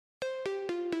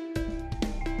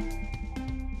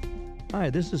Hi,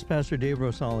 this is Pastor Dave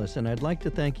Rosales, and I'd like to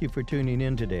thank you for tuning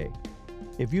in today.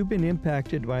 If you've been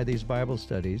impacted by these Bible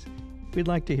studies, we'd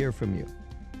like to hear from you.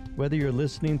 Whether you're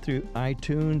listening through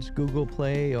iTunes, Google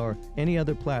Play, or any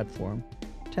other platform,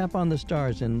 tap on the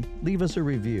stars and leave us a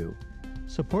review.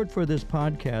 Support for this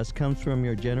podcast comes from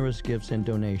your generous gifts and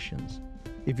donations.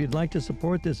 If you'd like to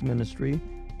support this ministry,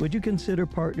 would you consider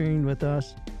partnering with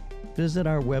us? Visit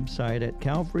our website at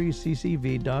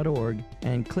calvaryccv.org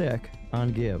and click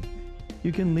on Give.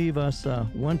 You can leave us a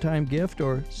one-time gift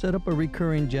or set up a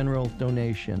recurring general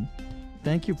donation.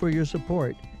 Thank you for your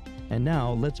support. And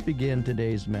now let's begin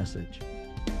today's message.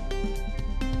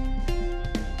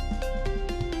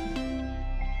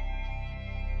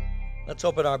 Let's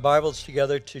open our Bibles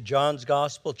together to John's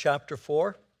Gospel, chapter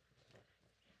 4.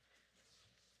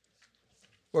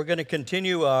 We're going to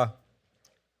continue a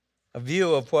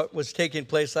view of what was taking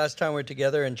place last time we were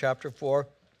together in chapter 4,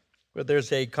 where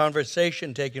there's a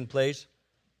conversation taking place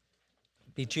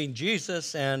between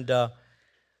Jesus and a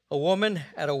woman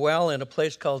at a well in a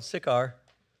place called Sychar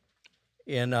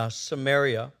in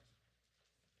Samaria.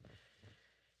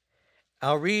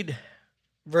 I'll read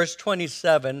verse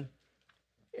 27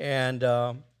 and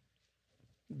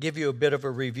give you a bit of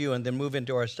a review and then move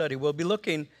into our study. We'll be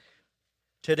looking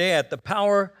today at the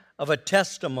power of a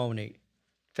testimony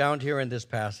found here in this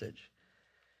passage.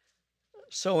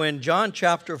 So in John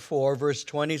chapter 4, verse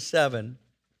 27,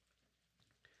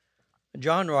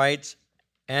 John writes,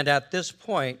 "And at this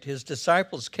point his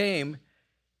disciples came,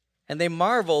 and they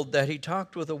marveled that he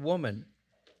talked with a woman.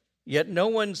 Yet no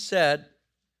one said,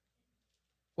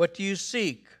 'What do you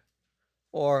seek?'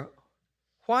 or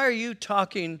 'Why are you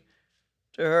talking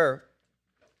to her?'"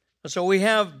 So we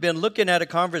have been looking at a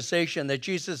conversation that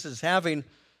Jesus is having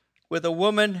with a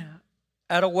woman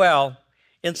at a well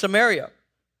in Samaria.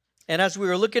 And as we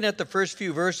were looking at the first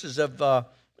few verses of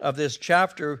this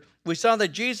chapter, we saw that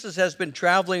Jesus has been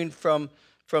traveling from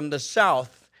the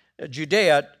south,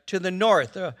 Judea, to the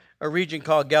north, a region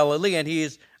called Galilee, and he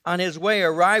is on his way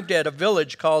arrived at a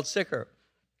village called Sychar.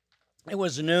 It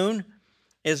was noon.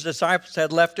 His disciples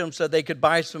had left him so they could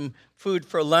buy some food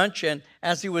for lunch, and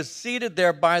as he was seated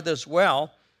there by this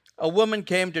well, a woman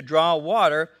came to draw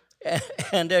water,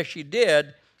 and as she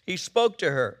did, he spoke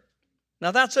to her. Now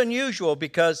that's unusual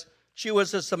because she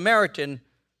was a Samaritan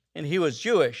and he was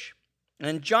Jewish.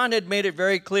 And John had made it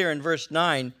very clear in verse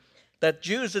 9 that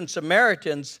Jews and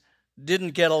Samaritans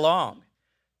didn't get along.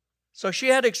 So she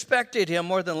had expected him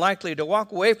more than likely to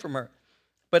walk away from her.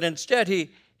 But instead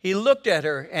he looked at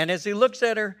her, and as he looks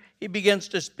at her, he begins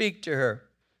to speak to her.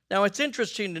 Now it's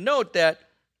interesting to note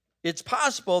that it's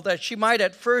possible that she might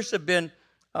at first have been,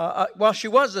 she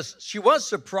was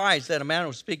surprised that a man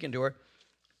was speaking to her,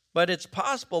 but it's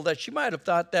possible that she might have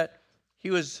thought that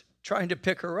he was trying to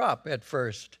pick her up at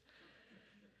first.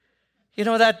 You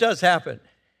know, that does happen.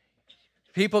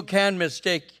 People can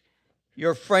mistake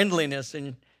your friendliness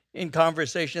in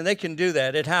conversation. They can do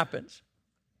that. It happens.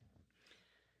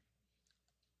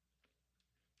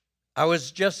 I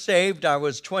was just saved. I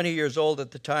was 20 years old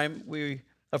at the time.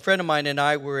 A friend of mine and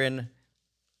I were in a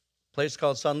place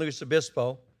called San Luis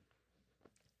Obispo.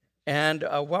 And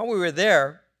while we were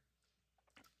there,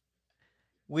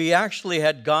 we actually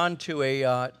had gone to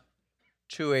a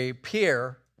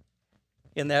pier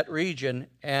in that region,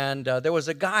 and there was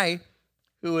a guy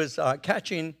who was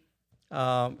catching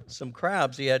some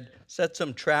crabs. He had set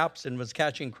some traps and was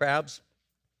catching crabs.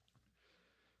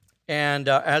 And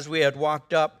as we had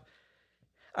walked up,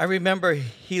 I remember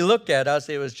he looked at us.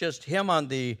 It was just him on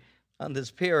this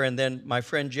pier, and then my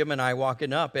friend Jim and I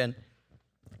walking up, and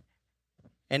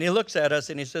he looks at us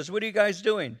and he says, "What are you guys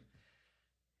doing?"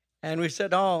 And we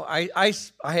said, "Oh, I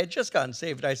had just gotten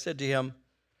saved." I said to him,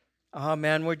 "Oh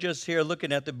man, we're just here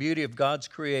looking at the beauty of God's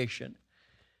creation."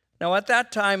 Now at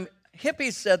that time,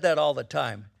 hippies said that all the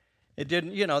time. It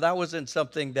didn't, that wasn't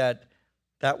something that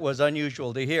was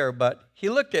unusual to hear, but he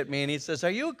looked at me and he says, "Are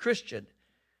you a Christian?"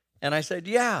 And I said,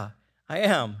 "Yeah, I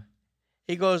am."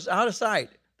 He goes, "Out of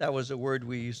sight." That was a word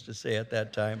we used to say at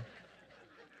that time.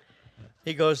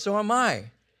 He goes, "So am I."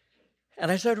 And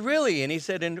I said, "Really?" And he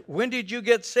said, "And when did you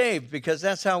get saved?" Because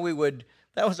that's how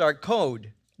that was our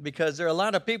code. Because there are a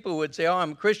lot of people who would say, "Oh,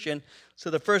 I'm a Christian."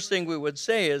 So the first thing we would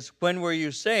say is, "When were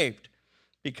you saved?"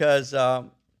 Because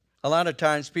a lot of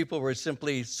times people were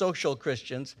simply social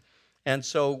Christians. And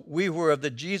so we were of the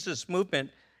Jesus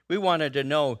movement. We wanted to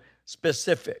know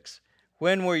specifics.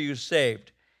 When were you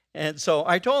saved? And so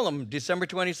I told him, December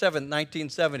 27th,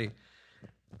 1970.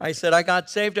 I said, "I got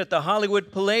saved at the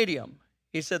Hollywood Palladium."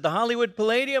 He said, "The Hollywood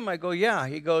Palladium?" I go, "Yeah."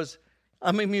 He goes,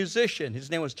 "I'm a musician." His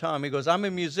name was Tom. He goes, "I'm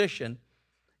a musician,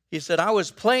 He said, I was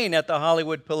playing at the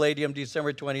Hollywood Palladium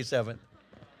December 27th.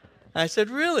 I said,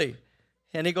 really?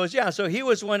 And he goes, yeah. So he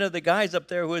was one of the guys up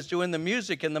there who was doing the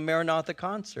music in the Maranatha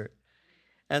concert.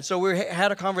 And so we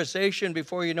had a conversation.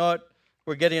 Before you know it,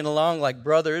 we're getting along like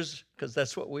brothers, because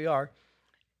that's what we are.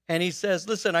 And he says,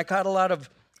 listen, I caught a lot of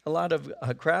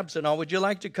crabs and all. Would you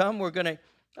like to come? We're going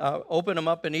to open them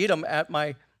up and eat them at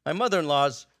my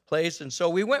mother-in-law's place. And so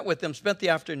we went with them, spent the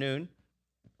afternoon.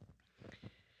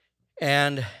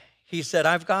 And he said,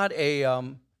 I've got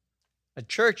a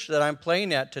church that I'm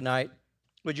playing at tonight.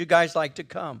 Would you guys like to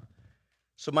come?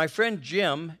 So my friend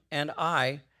Jim and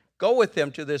I go with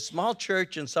him to this small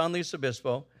church in San Luis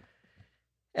Obispo.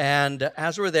 And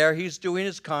as we're there, he's doing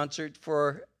his concert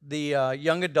for the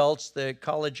young adults, the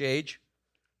college age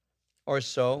or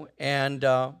so. And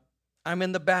I'm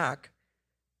in the back.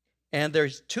 And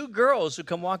there's two girls who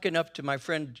come walking up to my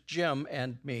friend Jim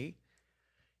and me.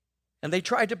 And they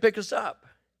tried to pick us up.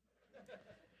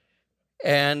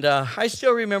 And I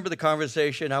still remember the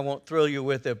conversation. I won't thrill you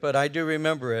with it, but I do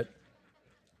remember it.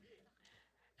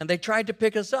 And they tried to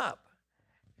pick us up.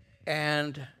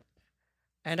 And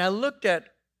I looked at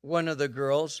one of the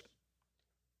girls,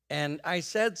 and I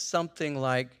said something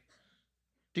like,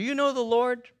 do you know the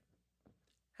Lord?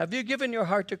 Have you given your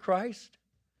heart to Christ?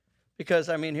 Because,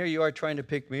 I mean, here you are trying to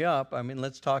pick me up. I mean,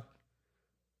 let's talk,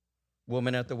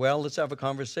 woman at the well. Let's have a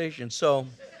conversation. So...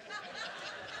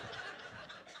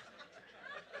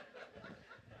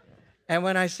 And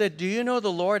when I said, do you know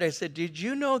the Lord? I said, did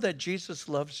you know that Jesus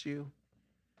loves you?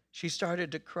 She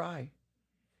started to cry.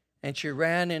 And she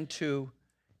ran into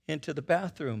the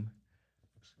bathroom.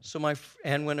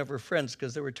 And one of her friends,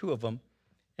 because there were two of them,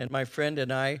 and my friend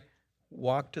and I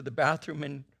walked to the bathroom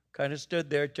and kind of stood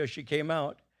there till she came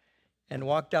out and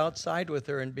walked outside with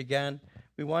her and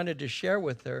we wanted to share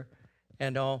with her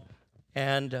and all.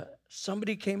 And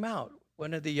somebody came out,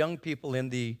 one of the young people in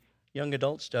the young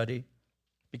adult study,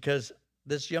 because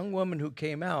this young woman who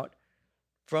came out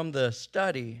from the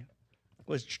study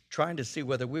was trying to see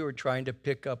whether we were trying to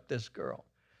pick up this girl.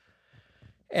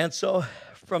 And so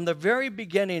from the very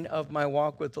beginning of my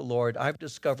walk with the Lord, I've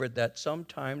discovered that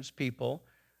sometimes people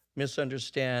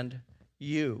misunderstand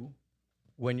you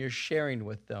when you're sharing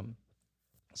with them.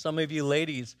 Some of you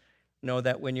ladies know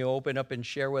that when you open up and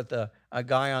share with a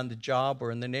guy on the job or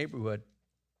in the neighborhood,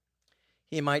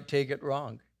 he might take it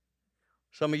wrong.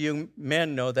 Some of you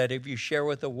men know that if you share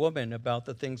with a woman about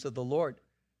the things of the Lord,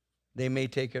 they may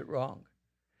take it wrong.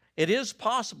 It is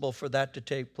possible for that to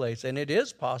take place, and it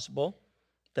is possible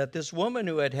that this woman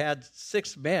who had had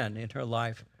 6 men in her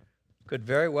life could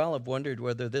very well have wondered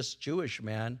whether this Jewish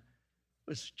man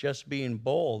was just being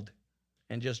bold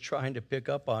and just trying to pick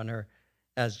up on her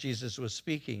as Jesus was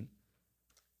speaking.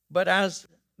 But as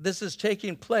this is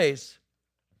taking place,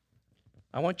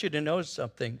 I want you to know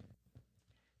something.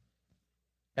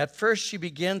 At first, she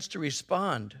begins to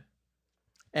respond,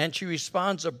 and she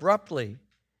responds abruptly,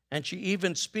 and she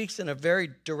even speaks in a very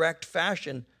direct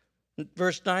fashion.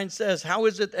 Verse 9 says, how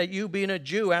is it that you, being a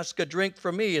Jew, ask a drink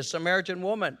from me, a Samaritan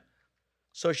woman?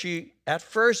 So she at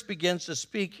first begins to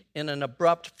speak in an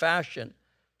abrupt fashion,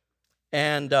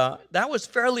 and that was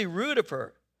fairly rude of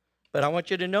her. But I want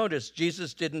you to notice,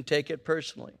 Jesus didn't take it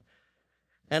personally.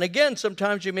 And again,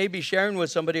 sometimes you may be sharing with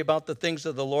somebody about the things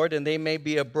of the Lord, and they may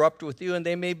be abrupt with you, and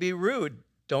they may be rude.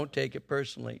 Don't take it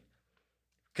personally.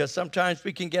 Because sometimes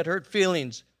we can get hurt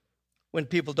feelings when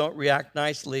people don't react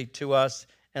nicely to us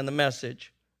and the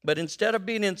message. But instead of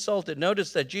being insulted,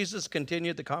 notice that Jesus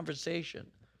continued the conversation.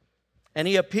 And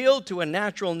he appealed to a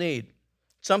natural need,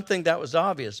 something that was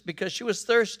obvious, because she was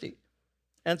thirsty.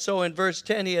 And so in verse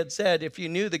 10, he had said, if you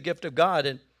knew the gift of God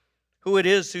and who it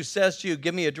is who says to you,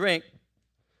 give me a drink,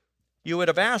 you would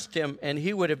have asked him, and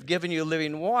he would have given you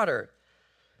living water.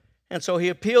 And so he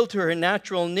appealed to her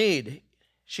natural need.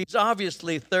 She's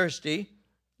obviously thirsty.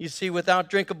 You see, without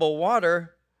drinkable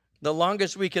water, the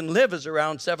longest we can live is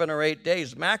around 7 or 8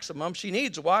 days maximum. She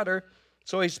needs water,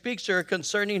 so he speaks to her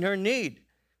concerning her need.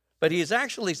 But he's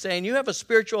actually saying, you have a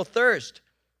spiritual thirst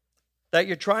that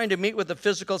you're trying to meet with a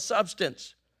physical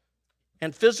substance.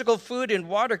 And physical food and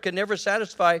water can never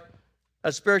satisfy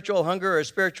a spiritual hunger or a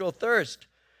spiritual thirst.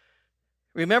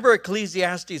 Remember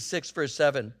Ecclesiastes 6, verse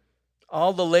 7.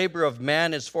 All the labor of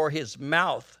man is for his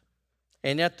mouth,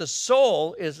 and yet the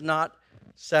soul is not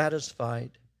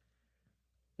satisfied.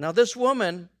 Now, this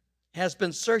woman has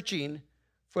been searching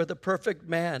for the perfect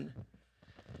man.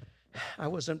 I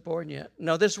wasn't born yet.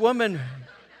 No, this woman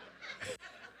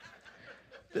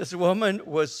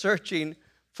was searching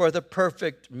for the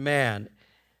perfect man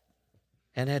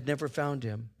and had never found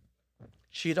him.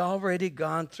 She'd already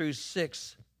gone through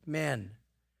 6 men.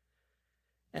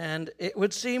 And it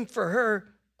would seem for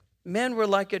her, men were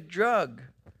like a drug.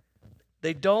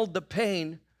 They dulled the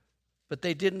pain, but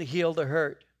they didn't heal the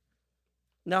hurt.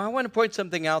 Now, I want to point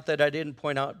something out that I didn't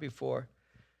point out before.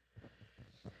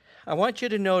 I want you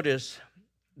to notice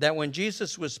that when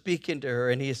Jesus was speaking to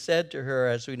her, and he said to her,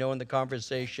 as we know in the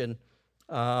conversation,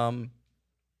 call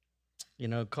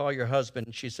your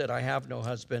husband. She said, I have no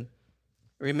husband.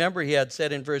 Remember, he had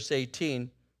said in verse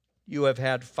 18, you have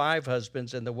had 5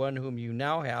 husbands, and the one whom you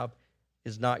now have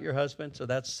is not your husband. So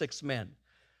that's 6 men.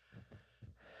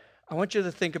 I want you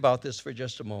to think about this for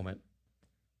just a moment.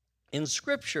 In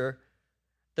Scripture,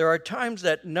 there are times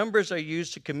that numbers are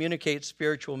used to communicate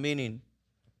spiritual meaning.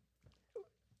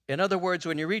 In other words,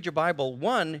 when you read your Bible,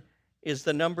 1 is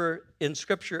the number in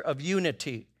Scripture of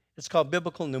unity. It's called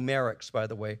biblical numerics, by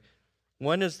the way.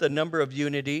 1 is the number of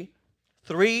unity.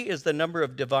 3 is the number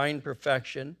of divine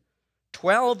perfection.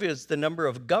 12 is the number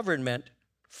of government.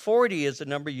 40 is the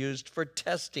number used for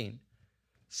testing.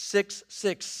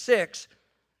 666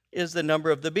 is the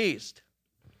number of the beast.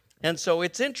 And so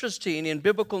it's interesting in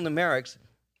biblical numerics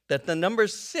that the number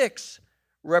 6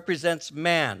 represents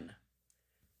man,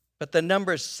 but the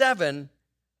number 7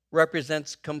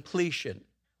 represents completion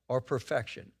or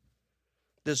perfection.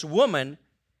 This woman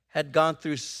had gone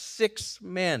through 6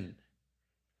 men,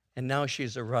 and now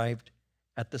she's arrived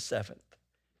at the 7th.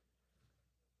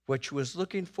 What she was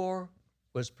looking for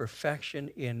was perfection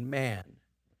in man.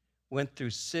 Went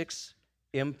through 6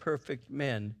 imperfect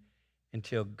men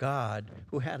until God,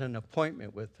 who had an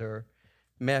appointment with her,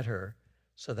 met her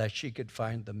so that she could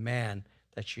find the man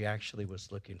that she actually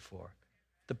was looking for.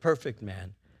 The perfect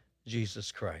man,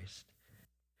 Jesus Christ.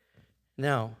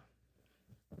 Now,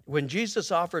 when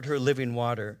Jesus offered her living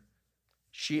water,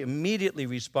 she immediately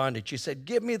responded. She said,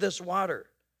 give me this water.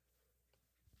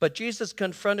 But Jesus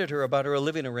confronted her about her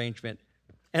living arrangement.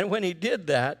 And when he did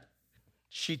that,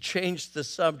 she changed the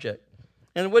subject.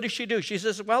 And what does she do? She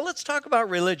says, well, let's talk about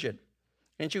religion.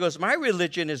 And she goes, my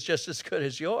religion is just as good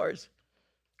as yours.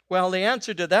 Well, the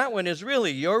answer to that one is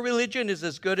really, your religion is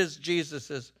as good as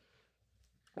Jesus's.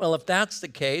 Well, if that's the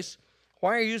case,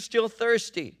 why are you still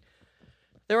thirsty?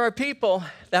 There are people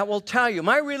that will tell you,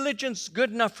 my religion's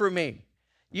good enough for me.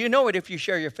 You know it if you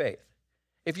share your faith.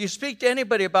 If you speak to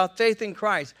anybody about faith in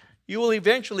Christ, you will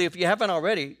eventually, if you haven't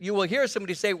already, you will hear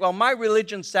somebody say, well, my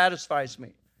religion satisfies me.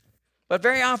 But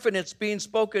very often it's being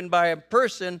spoken by a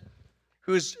person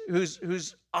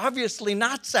who's obviously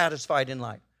not satisfied in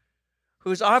life,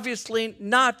 who's obviously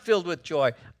not filled with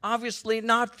joy, obviously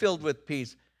not filled with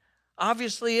peace,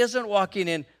 obviously isn't walking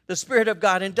in the Spirit of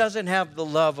God and doesn't have the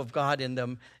love of God in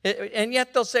them. And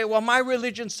yet they'll say, well, my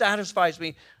religion satisfies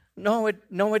me. No,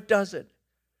 it doesn't.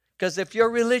 Because if your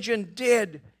religion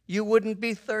did, you wouldn't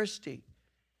be thirsty.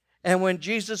 And when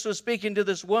Jesus was speaking to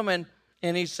this woman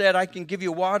and he said, I can give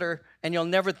you water and you'll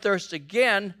never thirst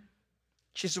again,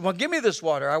 she said, well, give me this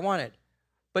water. I want it.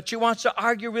 But she wants to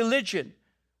argue religion.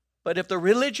 But if the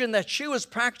religion that she was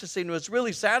practicing was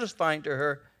really satisfying to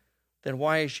her, then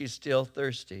why is she still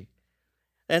thirsty?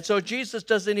 And so Jesus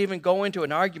doesn't even go into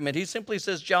an argument. He simply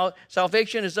says,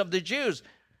 salvation is of the Jews.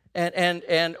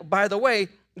 And by the way,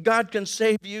 God can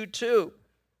save you too.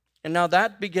 And now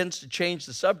that begins to change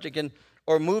the subject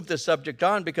or move the subject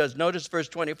on, because notice verse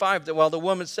 25, that while the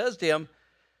woman says to him,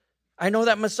 I know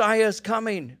that Messiah is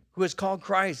coming, who is called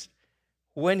Christ.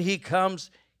 When he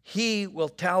comes, he will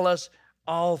tell us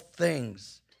all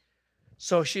things.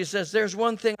 So she says, there's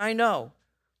one thing I know.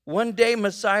 One day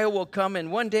Messiah will come,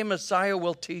 and one day Messiah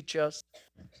will teach us.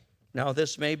 Now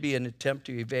this may be an attempt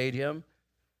to evade him.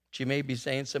 She may be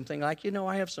saying something like,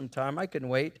 I have some time. I can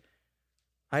wait.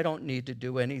 I don't need to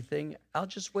do anything. I'll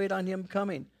just wait on him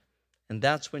coming. And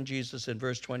that's when Jesus in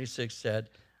verse 26 said,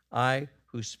 I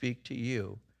who speak to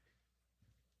you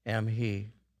am he.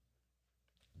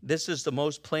 This is the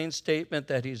most plain statement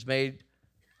that he's made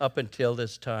up until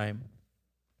this time.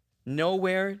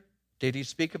 Nowhere did he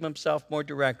speak of himself more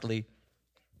directly,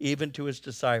 even to his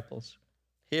disciples.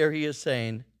 Here he is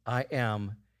saying, I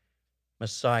am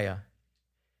Messiah.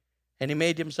 And he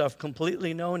made himself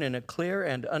completely known in a clear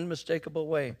and unmistakable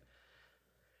way.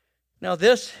 Now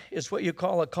this is what you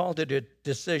call a call to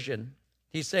decision.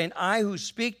 He's saying, I who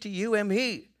speak to you am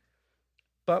he.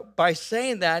 But by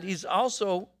saying that, he's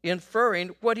also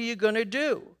inferring, what are you going to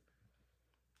do?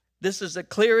 This is the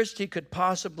clearest he could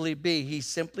possibly be. He's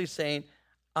simply saying,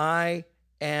 I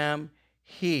am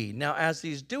he. Now, as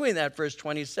he's doing that, verse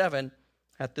 27,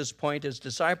 at this point his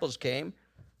disciples came.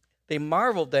 They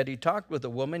marveled that he talked with a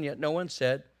woman, yet no one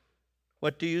said,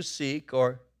 what do you seek,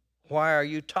 or why are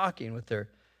you talking with her?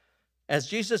 As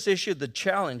Jesus issued the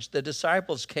challenge, the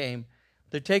disciples came.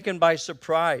 They're taken by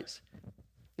surprise.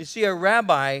 You see, a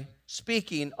rabbi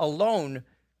speaking alone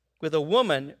with a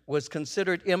woman was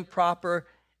considered improper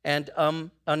and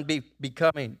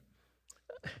unbecoming.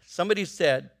 Somebody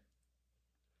said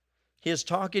he is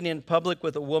talking in public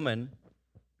with a woman,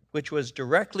 which was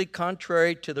directly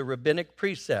contrary to the rabbinic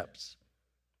precepts.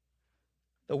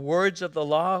 The words of the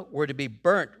law were to be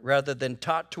burnt rather than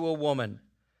taught to a woman.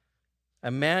 A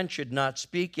man should not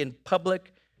speak in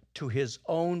public to his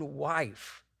own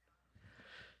wife.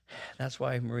 That's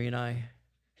why Marie and I.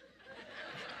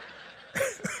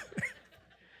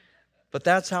 But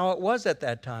that's how it was at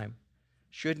that time.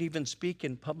 Shouldn't even speak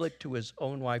in public to his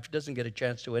own wife. Doesn't get a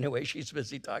chance to anyway. She's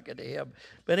busy talking to him.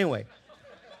 But anyway.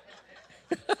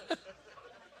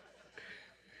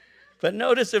 But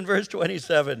notice in verse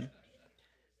 27,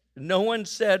 no one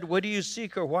said, "What do you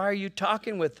seek?" or "Why are you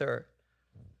talking with her?"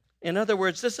 In other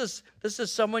words, this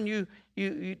is someone you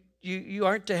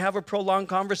aren't to have a prolonged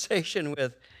conversation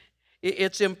with.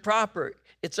 It's improper.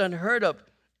 It's unheard of.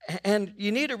 And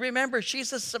you need to remember,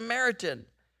 she's a Samaritan.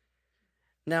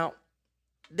 Now,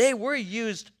 they were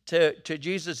used to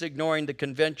Jesus ignoring the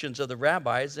conventions of the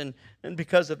rabbis, and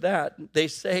because of that, they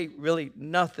say really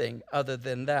nothing other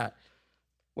than that.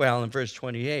 Well, in verse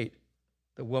 28,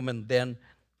 the woman then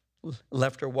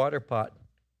left her water pot,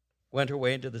 went her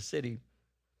way into the city,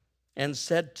 and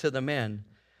said to the men,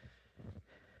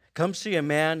 "Come see a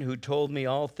man who told me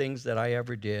all things that I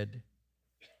ever did.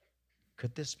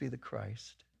 Could this be the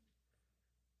Christ?"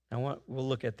 Now, we'll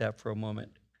look at that for a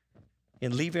moment.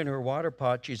 In leaving her water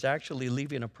pot, she's actually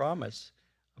leaving a promise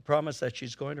that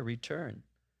she's going to return.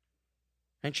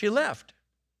 And she left.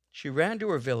 She ran to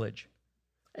her village,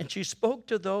 and she spoke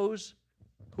to those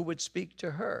who would speak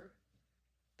to her,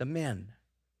 the men.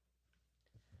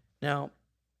 Now,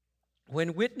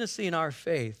 when witnessing our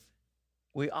faith,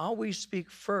 we always speak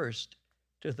first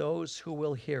to those who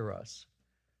will hear us.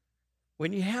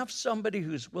 When you have somebody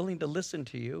who's willing to listen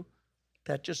to you,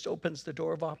 that just opens the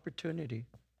door of opportunity.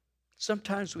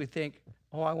 Sometimes we think,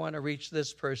 "Oh, I want to reach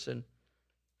this person."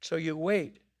 So you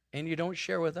wait and you don't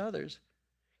share with others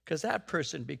because that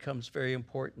person becomes very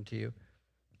important to you.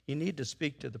 You need to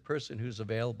speak to the person who's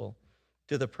available,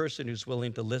 to the person who's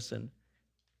willing to listen.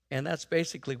 And that's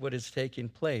basically what is taking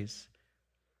place.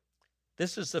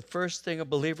 This is the first thing a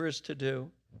believer is to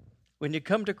do. When you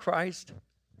come to Christ,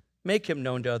 make him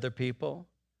known to other people.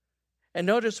 And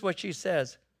notice what she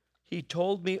says. He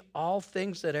told me all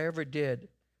things that I ever did.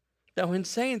 Now, in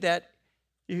saying that,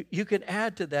 you can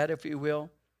add to that, if you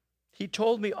will. He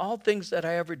told me all things that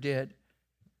I ever did,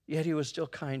 yet he was still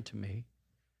kind to me.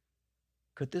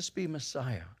 Could this be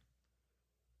Messiah?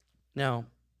 Now,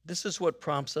 this is what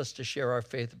prompts us to share our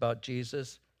faith about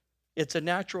Jesus. It's a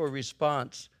natural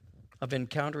response of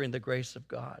encountering the grace of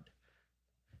God.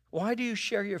 Why do you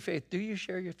share your faith? Do you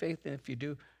share your faith? And if you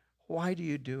do, why do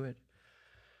you do it?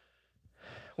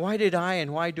 Why did I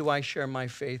and why do I share my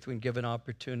faith when given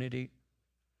opportunity?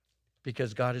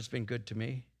 Because God has been good to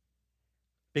me.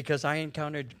 Because I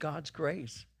encountered God's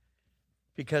grace.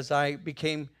 Because I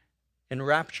became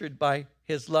enraptured by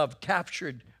his love,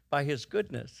 captured by his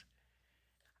goodness.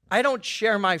 I don't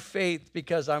share my faith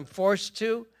because I'm forced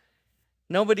to.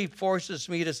 Nobody forces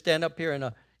me to stand up here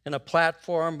in a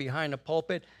platform behind a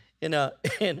pulpit in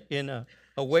a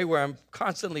way where I'm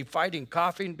constantly fighting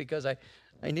coughing because I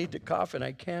need to cough and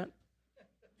I can't.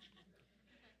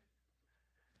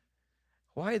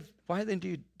 Why then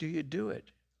do you do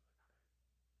it?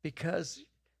 Because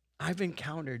I've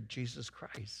encountered Jesus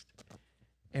Christ.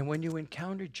 And when you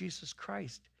encounter Jesus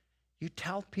Christ, you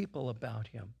tell people about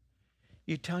him.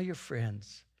 You tell your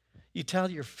friends. You tell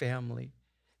your family.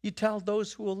 You tell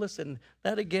those who will listen.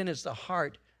 That again is the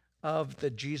heart of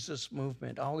the Jesus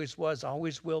movement. Always was,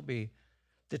 always will be.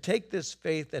 To take this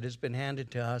faith that has been handed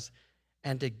to us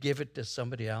and to give it to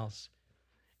somebody else.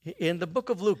 In the book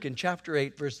of Luke, in chapter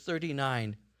 8, verse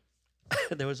 39,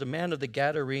 there was a man of the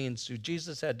Gadarenes who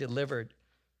Jesus had delivered.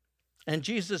 And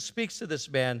Jesus speaks to this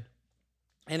man,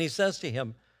 and he says to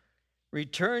him,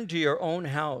 "Return to your own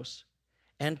house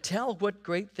and tell what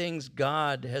great things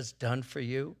God has done for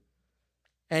you."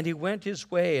 And he went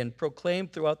his way and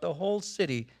proclaimed throughout the whole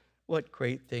city what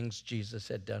great things Jesus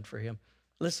had done for him.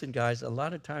 Listen, guys, a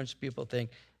lot of times people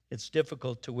think it's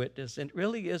difficult to witness, and it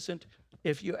really isn't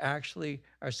if you actually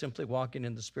are simply walking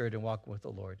in the Spirit and walking with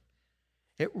the Lord.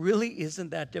 It really isn't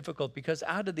that difficult because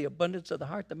out of the abundance of the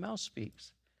heart, the mouth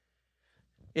speaks.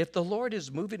 If the Lord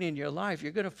is moving in your life,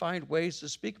 you're going to find ways to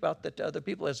speak about that to other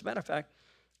people. As a matter of fact,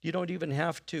 you don't even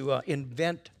have to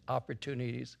invent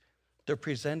opportunities. They're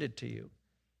presented to you.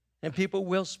 And people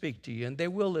will speak to you, and they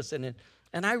will listen.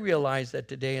 And I realize that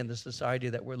today in the society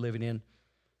that we're living in,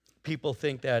 people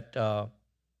think that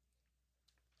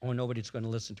oh, nobody's going to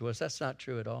listen to us. That's not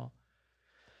true at all.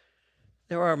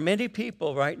 There are many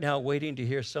people right now waiting to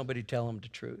hear somebody tell them the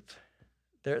truth.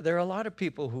 There are a lot of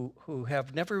people who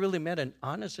have never really met an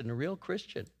honest and a real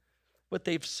Christian. What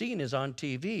they've seen is on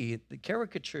TV, the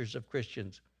caricatures of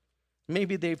Christians.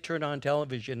 Maybe they've turned on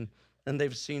television and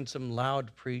they've seen some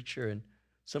loud preacher and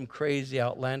some crazy,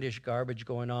 outlandish garbage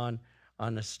going on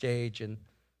the stage. And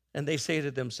they say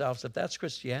to themselves, if that's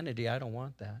Christianity, I don't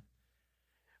want that.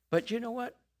 But you know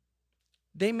what?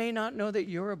 They may not know that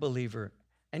you're a believer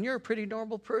and you're a pretty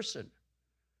normal person.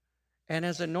 And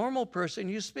as a normal person,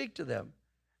 you speak to them.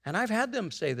 And I've had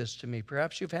them say this to me.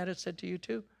 Perhaps you've had it said to you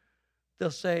too.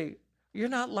 They'll say, you're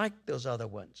not like those other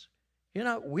ones. You're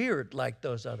not weird like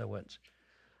those other ones.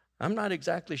 I'm not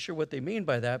exactly sure what they mean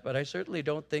by that, but I certainly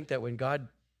don't think that when God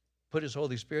put his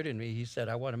Holy Spirit in me, he said,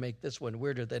 I want to make this one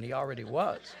weirder than he already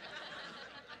was.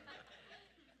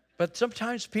 But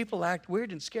sometimes people act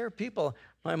weird and scare people.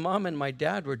 My mom and my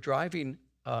dad were driving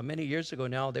many years ago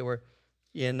now. They were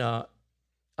in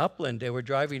Upland. They were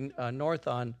driving north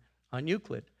on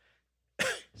Euclid.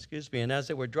 Excuse me. And as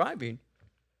they were driving,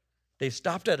 they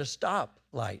stopped at a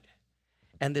stoplight.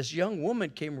 And this young woman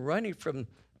came running from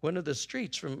one of the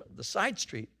streets, from the side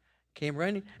street, came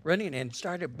running and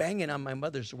started banging on my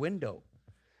mother's window.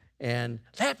 And,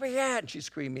 let me in, she's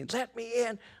screaming, let me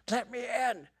in, let me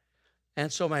in.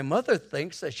 And so my mother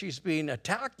thinks that she's being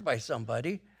attacked by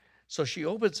somebody. So she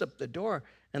opens up the door,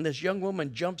 and this young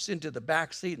woman jumps into the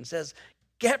back seat and says,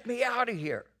 get me out of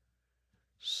here.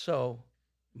 So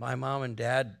my mom and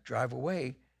dad drive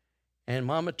away, and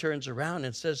Mama turns around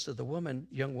and says to the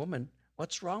young woman,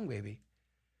 what's wrong, baby?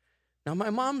 Now, my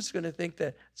mom's going to think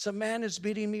that some man is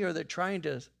beating me or they're trying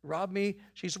to rob me.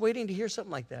 She's waiting to hear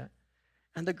something like that.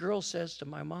 And the girl says to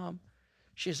my mom,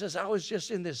 she says, I was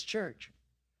just in this church,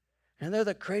 and they're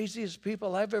the craziest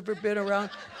people I've ever been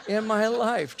around in my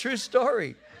life. True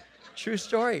story. True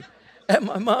story. And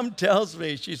my mom tells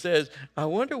me, she says, I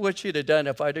wonder what she'd have done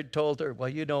if I'd have told her, well,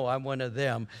 you know, I'm one of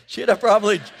them. She'd have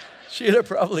probably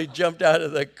jumped out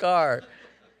of the car.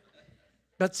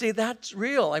 But see, that's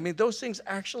real. I mean, those things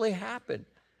actually happen,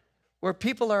 where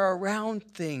people are around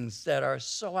things that are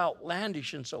so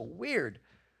outlandish and so weird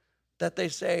that they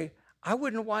say, I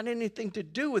wouldn't want anything to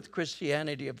do with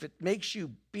Christianity if it makes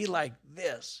you be like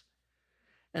this.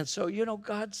 And so, you know,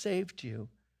 God saved you,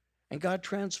 and God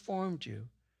transformed you,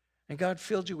 and God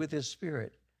filled you with his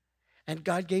Spirit, and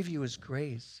God gave you his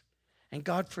grace, and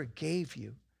God forgave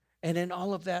you. And in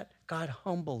all of that, God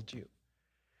humbled you.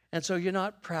 And so you're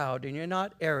not proud, and you're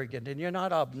not arrogant, and you're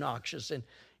not obnoxious, and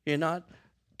you're not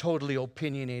totally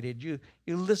opinionated. You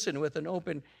listen with an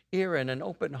open ear and an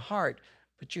open heart,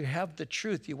 but you have the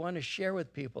truth you want to share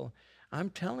with people. I'm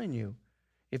telling you,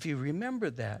 if you remember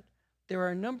that, there are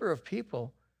a number of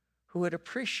people who would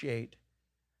appreciate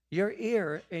your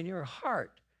ear and your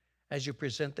heart as you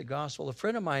present the gospel. A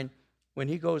friend of mine, when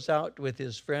he goes out with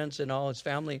his friends and all his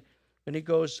family, when he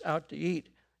goes out to eat,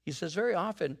 he says very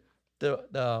often,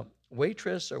 the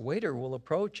waitress or waiter will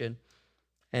approach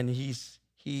and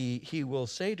he will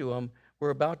say to him,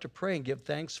 we're about to pray and give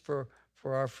thanks for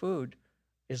our food.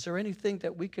 Is there anything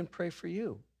that we can pray for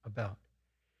you about?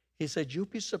 He said, you'll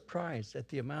be surprised at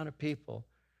the amount of people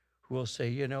who will say,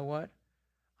 you know what?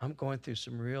 I'm going through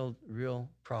some real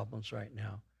problems right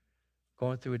now.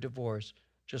 Going through a divorce,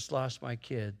 just lost my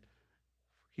kid.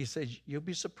 He said, you'll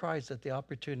be surprised at the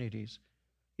opportunities.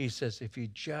 He says, if you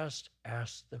just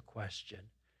ask the question.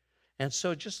 And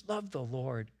so just love the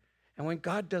Lord. And when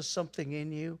God does something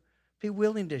in you, be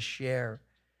willing to share.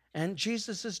 And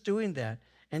Jesus is doing that.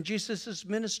 And Jesus is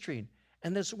ministering.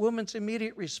 And this woman's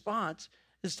immediate response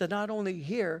is to not only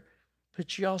hear,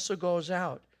 but she also goes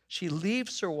out. She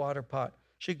leaves her water pot.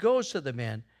 She goes to the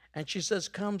man. And she says,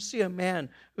 come see a man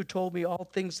who told me all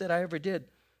things that I ever did.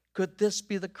 Could this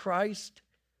be the Christ?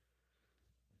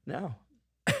 Now,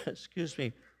 excuse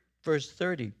me. Verse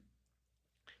 30,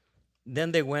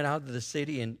 then they went out of the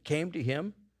city and came to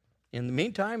him. In the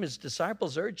meantime, his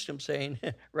disciples urged him, saying,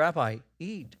 Rabbi,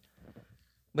 eat.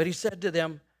 But he said to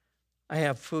them, I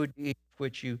have food to eat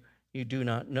which you do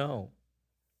not know.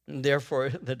 And therefore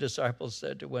the disciples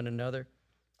said to one another,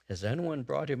 has anyone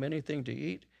brought him anything to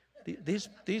eat?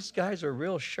 These guys are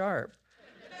real sharp.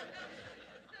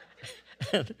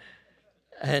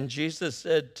 And Jesus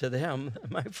said to them,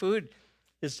 my food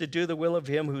is to do the will of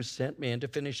him who sent me and to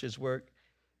finish his work.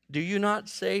 Do you not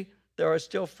say there are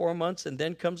still 4 months and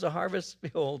then comes the harvest?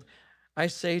 Behold, I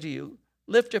say to you,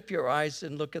 lift up your eyes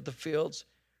and look at the fields,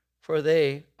 for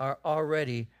they are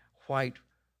already white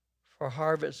for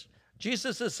harvest.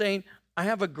 Jesus is saying, I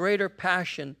have a greater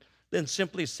passion than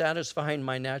simply satisfying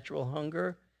my natural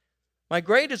hunger. My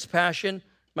greatest passion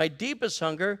My deepest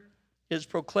hunger is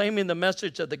proclaiming the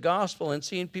message of the gospel and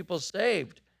seeing people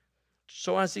saved.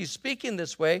 So as he's speaking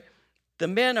this way, the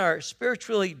men are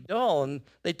spiritually dull and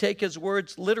they take his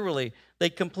words literally. They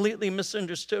completely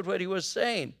misunderstood what he was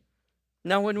saying.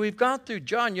 Now, when we've gone through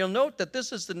John, you'll note that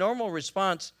this is the normal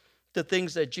response to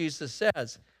things that Jesus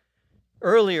says.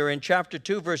 Earlier in chapter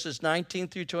 2, verses 19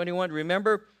 through 21,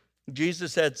 remember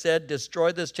Jesus had said,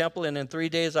 destroy this temple and in 3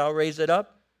 days I'll raise it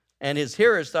up. And his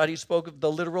hearers thought he spoke of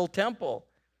the literal temple.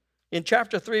 In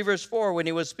chapter 3, verse 4, when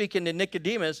he was speaking to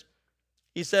Nicodemus,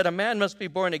 he said, a man must be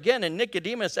born again. And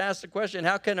Nicodemus asked the question,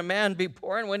 how can a man be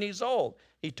born when he's old?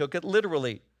 He took it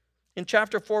literally. In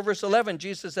chapter 4, verse 11,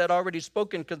 Jesus had already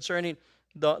spoken concerning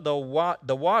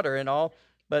the water and all,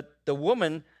 but the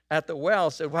woman at the well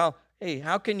said, well, hey,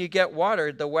 how can you get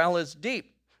water? The well is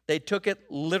deep. They took it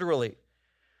literally.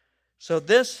 So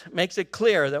this makes it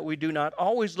clear that we do not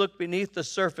always look beneath the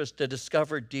surface to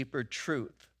discover deeper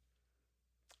truth.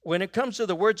 When it comes to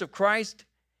the words of Christ,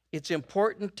 it's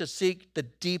important to seek the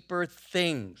deeper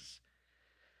things.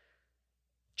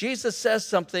 Jesus says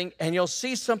something, and you'll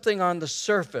see something on the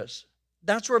surface.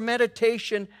 That's where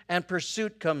meditation and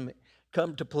pursuit come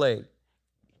to play.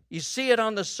 You see it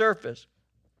on the surface.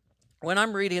 When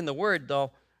I'm reading the word,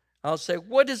 though, I'll say,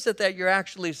 what is it that you're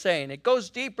actually saying? It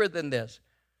goes deeper than this.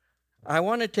 I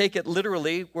want to take it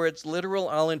literally. Where it's literal,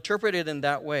 I'll interpret it in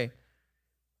that way.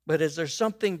 But is there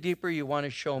something deeper you want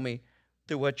to show me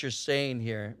through what you're saying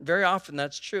here? Very often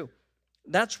that's true.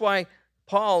 That's why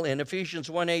Paul in Ephesians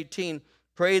 1:18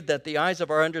 prayed that the eyes of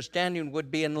our understanding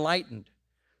would be enlightened,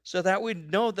 so that we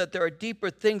know that there are deeper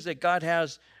things that God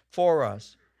has for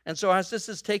us. And so as this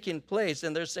is taking place,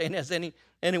 and they're saying, has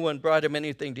anyone brought him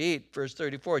anything to eat? Verse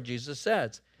 34, Jesus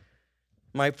says,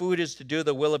 my food is to do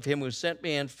the will of him who sent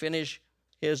me and finish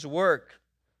his work.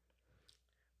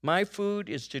 My food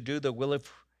is to do the will of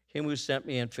him who sent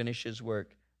me and finish his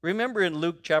work. Remember in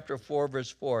Luke chapter 4, verse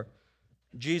 4,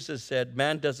 Jesus said,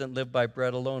 man doesn't live by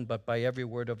bread alone, but by every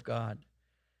word of God.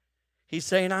 He's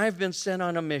saying, I've been sent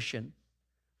on a mission.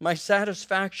 My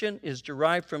satisfaction is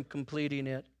derived from completing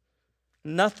it.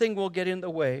 Nothing will get in the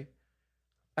way.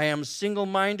 I am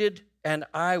single-minded, and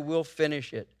I will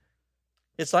finish it.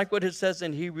 It's like what it says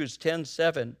in Hebrews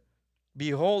 10:7.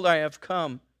 Behold, I have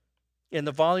come. In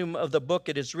the volume of the book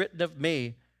it is written of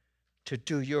me to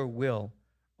do your will,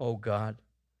 O God.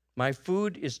 My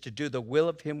food is to do the will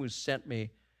of him who sent me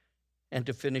and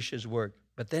to finish his work.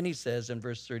 But then he says in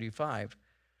verse 35,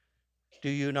 do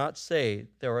you not say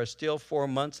there are still 4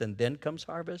 months and then comes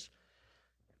harvest?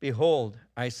 Behold,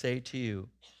 I say to you,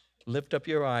 lift up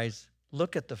your eyes,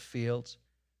 look at the fields.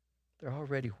 They're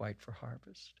already white for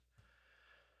harvest.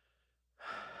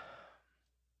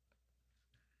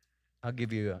 I'll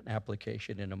give you an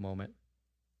application in a moment.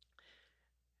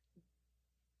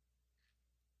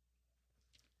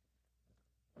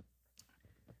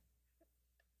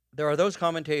 There are those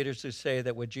commentators who say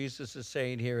that what Jesus is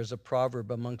saying here is a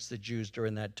proverb amongst the Jews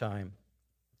during that time.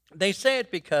 They say it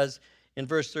because in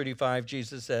verse 35,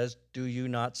 Jesus says, do you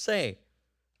not say?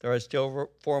 There are still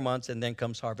 4 months and then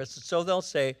comes harvest. So they'll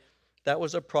say that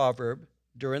was a proverb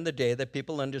during the day that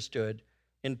people understood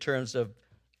in terms of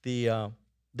the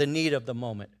need of the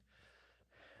moment.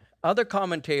 Other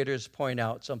commentators point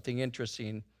out something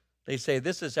interesting. They say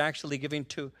this is actually giving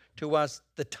to us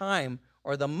the time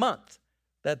or the month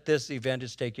that this event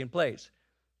is taking place,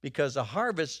 because the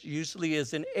harvest usually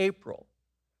is in April.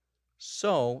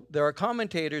 So there are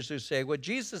commentators who say what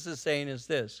Jesus is saying is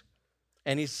this,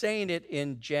 and he's saying it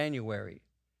in January.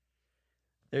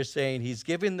 They're saying he's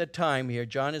giving the time here.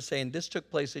 John is saying this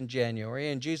took place in January,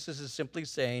 and Jesus is simply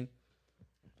saying,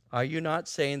 are you not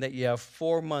saying that you have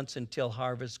 4 months until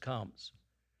harvest comes?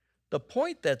 The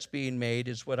point that's being made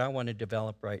is what I want to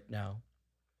develop right now.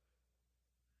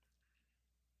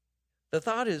 The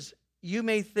thought is, you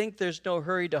may think there's no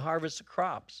hurry to harvest the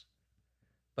crops,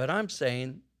 but I'm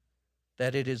saying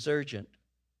that it is urgent.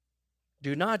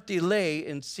 Do not delay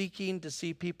in seeking to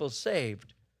see people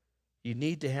saved. You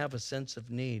need to have a sense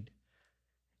of need.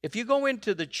 If you go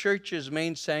into the church's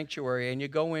main sanctuary and you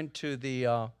go into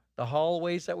the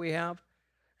hallways that we have,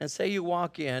 and say you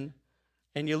walk in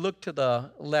and you look to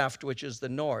the left, which is the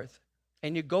north,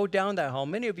 and you go down that hall.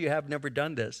 Many of you have never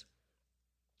done this.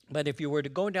 But if you were to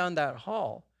go down that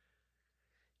hall,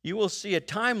 you will see a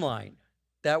timeline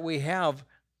that we have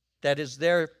that is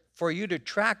there for you to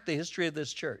track the history of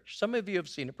this church. Some of you have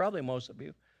seen it, probably most of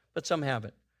you, but some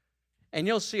haven't. And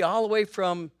you'll see all the way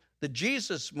from the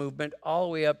Jesus movement all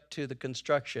the way up to the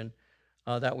construction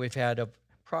that we've had of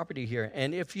property here.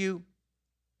 And if you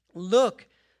look,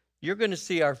 you're going to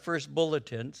see our first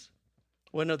bulletins,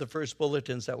 one of the first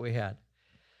bulletins that we had.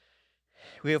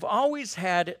 We have always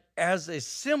had as a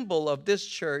symbol of this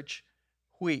church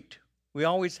wheat. We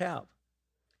always have.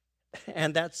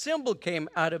 And that symbol came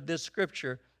out of this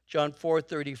scripture, John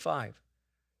 4:35.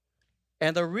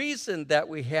 And the reason that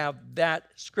we have that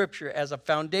scripture as a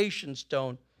foundation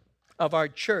stone of our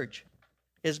church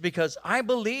is because I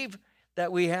believe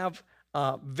that we have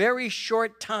a very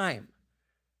short time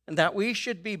and that we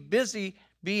should be busy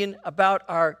being about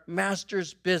our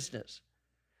master's business.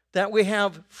 That we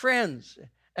have friends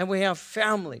and we have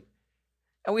family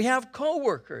and we have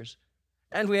coworkers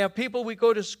and we have people we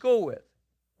go to school with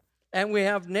and we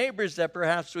have neighbors that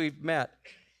perhaps we've met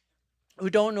who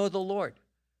don't know the Lord.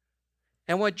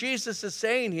 And what Jesus is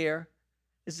saying here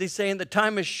is he's saying the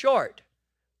time is short.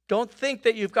 Don't think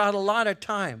that you've got a lot of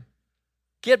time.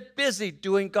 Get busy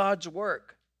doing God's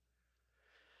work.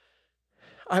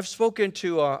 I've spoken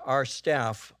to our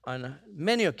staff on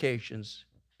many occasions,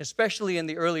 especially in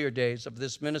the earlier days of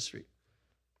this ministry.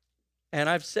 And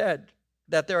I've said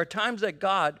that there are times that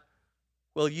God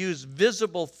will use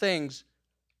visible things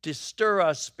to stir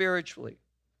us spiritually.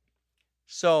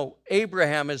 So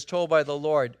Abraham is told by the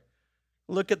Lord,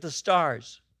 look at the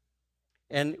stars.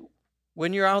 And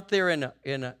when you're out there in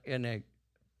a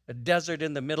desert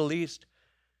in the Middle East,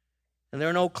 and there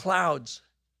are no clouds,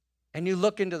 and you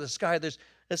look into the sky, there's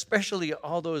especially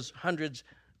all those hundreds,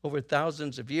 over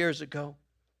thousands of years ago,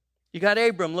 you got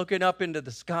Abram looking up into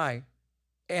the sky,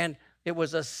 and it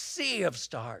was a sea of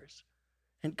stars.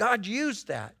 And God used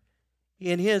that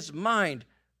in his mind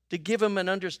to give him an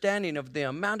understanding of the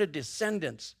amount of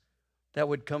descendants that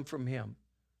would come from him.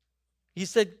 He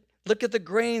said, look at the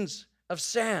grains of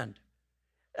sand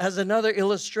as another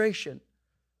illustration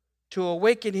to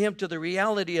awaken him to the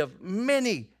reality of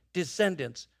many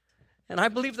descendants. And I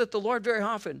believe that the Lord very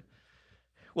often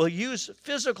will use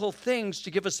physical things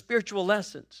to give us spiritual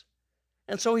lessons.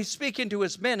 And so he's speaking to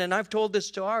his men, and I've told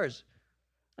this to ours.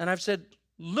 And I've said,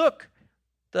 look,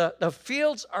 the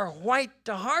fields are white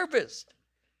to harvest.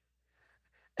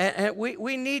 And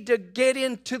we need to get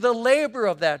into the labor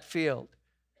of that field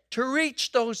to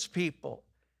reach those people.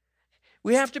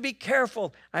 We have to be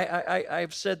careful.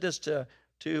 I've said this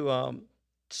to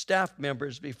staff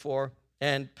members before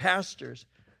and pastors.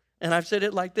 And I've said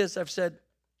it like this. I've said,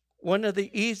 one of the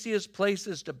easiest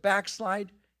places to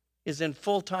backslide is in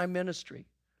full-time ministry.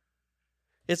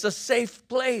 It's a safe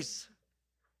place.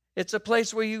 It's a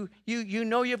place where you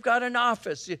know you've got an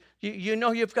office. You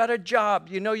know you've got a job.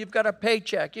 You know you've got a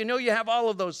paycheck. You know you have all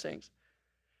of those things.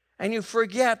 And you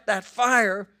forget that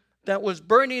fire that was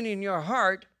burning in your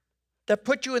heart that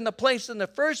put you in the place in the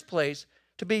first place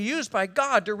to be used by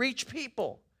God to reach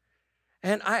people.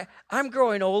 And I'm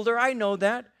growing older, I know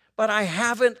that, but I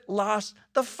haven't lost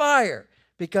the fire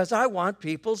because I want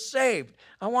people saved.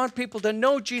 I want people to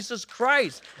know Jesus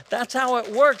Christ. That's how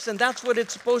it works, and that's what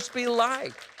it's supposed to be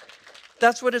like.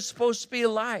 That's what it's supposed to be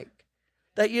like,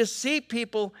 that you see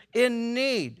people in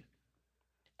need,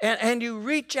 and you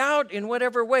reach out in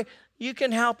whatever way. You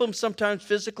can help them sometimes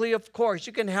physically, of course.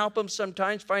 You can help them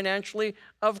sometimes financially,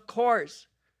 of course.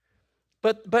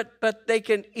 But they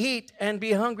can eat and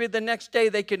be hungry the next day.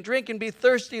 They can drink and be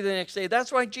thirsty the next day.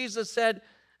 That's why Jesus said,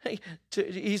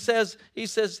 he says,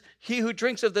 he who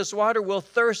drinks of this water will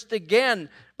thirst again.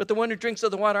 But the one who drinks of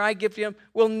the water I give to him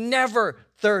will never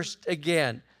thirst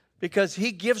again. Because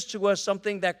he gives to us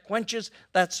something that quenches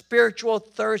that spiritual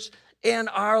thirst in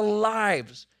our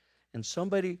lives. And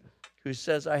somebody who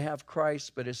says, I have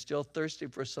Christ, but is still thirsty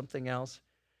for something else,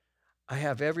 I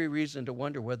have every reason to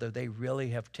wonder whether they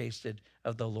really have tasted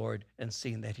of the Lord and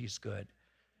seen that he's good.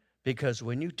 Because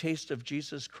when you taste of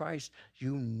Jesus Christ,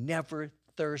 you never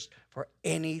thirst for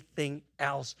anything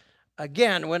else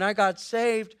again. When I got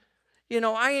saved,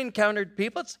 I encountered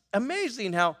people. It's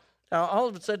amazing how all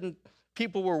of a sudden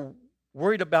people were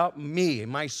worried about me,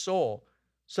 my soul.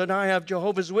 So now I have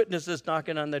Jehovah's Witnesses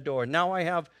knocking on the door. Now I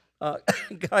have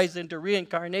guys into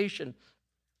reincarnation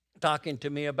talking to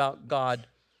me about God.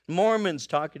 Mormons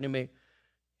talking to me.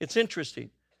 It's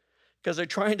interesting because they're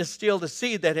trying to steal the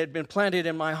seed that had been planted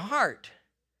in my heart.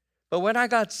 But when I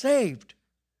got saved,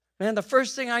 man, the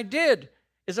first thing I did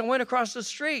is I went across the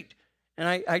street and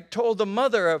I told the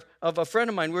mother of a friend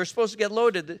of mine, we were supposed to get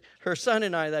loaded, her son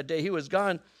and I that day, he was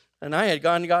gone, and I had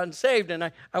gotten saved,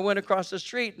 and I went across the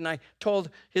street, and I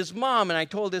told his mom, and I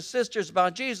told his sisters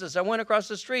about Jesus. I went across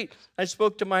the street. I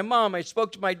spoke to my mom. I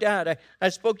spoke to my dad. I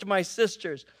spoke to my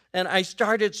sisters, and I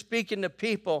started speaking to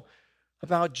people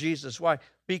about Jesus. Why?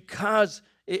 Because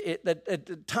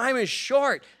the time is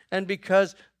short, and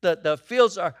because the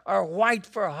fields are white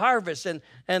for harvest, and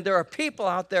there are people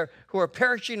out there who are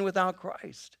perishing without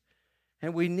Christ.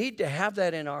 And we need to have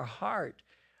that in our heart.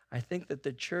 I think that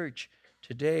the church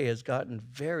today has gotten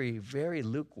very, very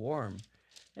lukewarm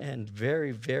and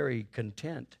very, very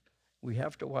content. We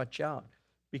have to watch out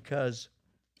because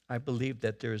I believe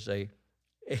that there's a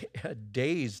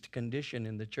dazed condition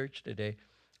in the church today.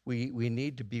 We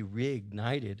need to be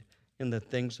reignited in the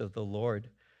things of the Lord.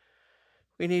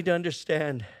 We need to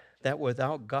understand that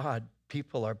without God,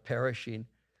 people are perishing.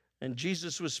 And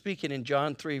Jesus was speaking in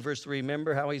John 3, verse 3.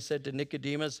 Remember how he said to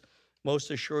Nicodemus, most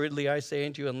assuredly I say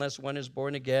unto you, unless one is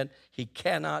born again, he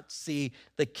cannot see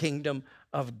the kingdom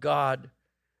of God.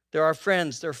 There are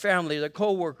friends, their family, their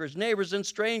co-workers, neighbors, and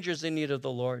strangers in need of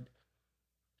the Lord.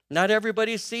 Not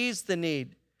everybody sees the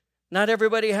need. Not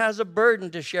everybody has a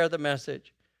burden to share the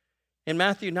message. In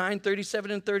Matthew 9,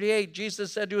 37 and 38,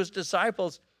 Jesus said to his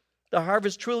disciples, the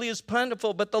harvest truly is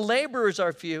plentiful, but the laborers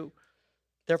are few.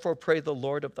 Therefore, pray the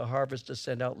Lord of the harvest to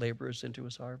send out laborers into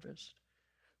his harvest.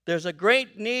 There's a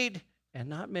great need, and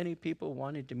not many people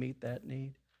wanted to meet that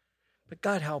need. But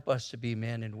God help us to be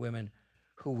men and women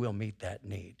who will meet that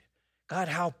need. God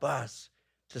help us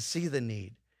to see the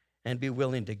need and be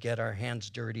willing to get our hands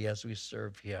dirty as we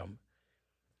serve him.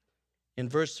 In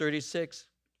verse 36,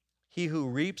 he who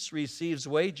reaps receives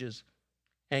wages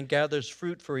and gathers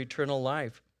fruit for eternal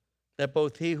life, that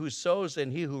both he who sows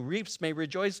and he who reaps may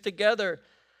rejoice together.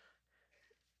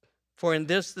 For in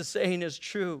this the saying is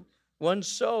true, one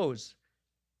sows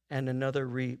and another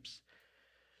reaps.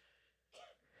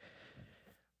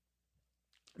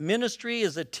 Ministry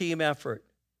is a team effort.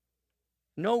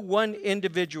 No one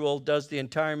individual does the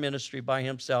entire ministry by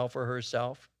himself or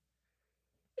herself.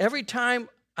 Every time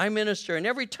I minister and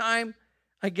every time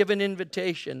I give an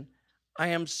invitation, I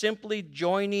am simply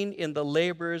joining in the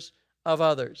labors of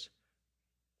others.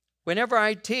 Whenever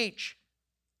I teach,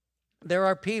 there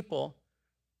are people,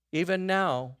 even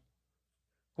now,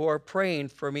 who are praying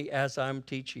for me as I'm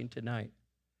teaching tonight.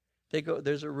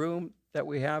 There's a room that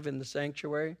we have in the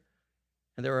sanctuary,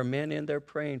 and there are men in there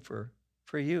praying for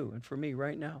you and for me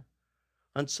right now.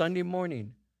 On Sunday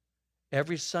morning,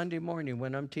 every Sunday morning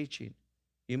when I'm teaching,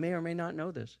 you may or may not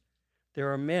know this,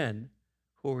 there are men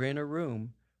who are in a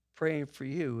room praying for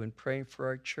you and praying for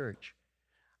our church.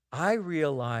 I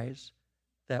realize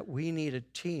that we need a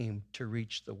team to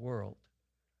reach the world.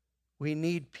 We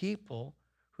need people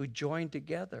who join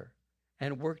together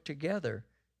and work together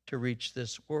to reach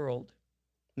this world.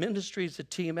 Ministry is a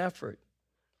team effort.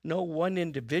 No one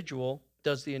individual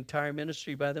does the entire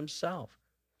ministry by themselves.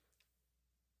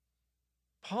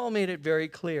 Paul made it very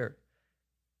clear.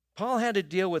 Paul had to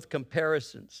deal with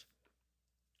comparisons.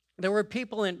 There were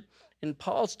people in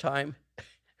Paul's time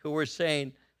who were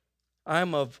saying,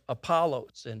 I'm of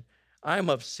Apollos, and I'm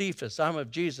of Cephas, I'm of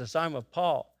Jesus, I'm of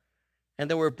Paul. And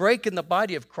they were breaking the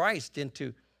body of Christ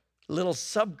into little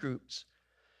subgroups.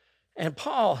 And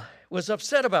Paul was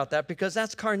upset about that because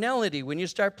that's carnality. When you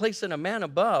start placing a man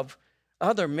above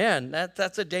other men,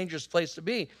 that's a dangerous place to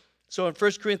be. So in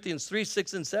 1 Corinthians 3,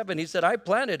 6, and 7, he said, I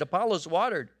planted, Apollos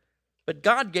watered, but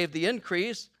God gave the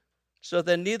increase. So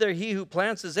then neither he who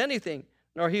plants is anything,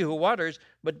 nor he who waters,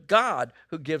 but God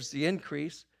who gives the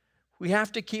increase. We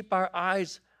have to keep our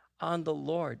eyes on the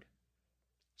Lord.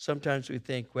 Sometimes we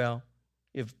think, well,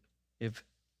 if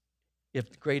the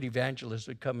great evangelists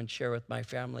would come and share with my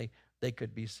family, they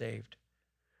could be saved.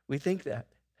 We think that.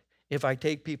 If I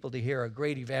take people to hear a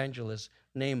great evangelist,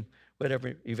 name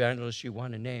whatever evangelist you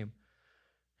want to name,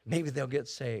 maybe they'll get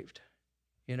saved.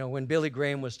 You know, when Billy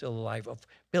Graham was still alive,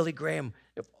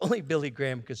 if only Billy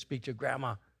Graham could speak to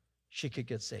Grandma, she could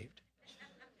get saved.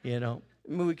 You know,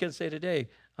 I mean, we can say today,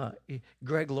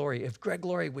 Greg Laurie, if Greg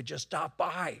Laurie would just stop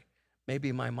by,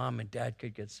 maybe my mom and dad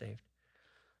could get saved.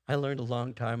 I learned a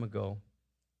long time ago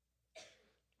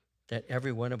that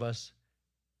every one of us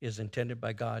is intended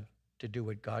by God to do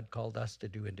what God called us to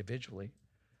do individually.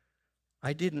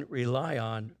 I didn't rely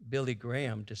on Billy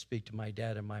Graham to speak to my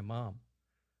dad and my mom.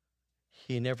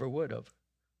 He never would have.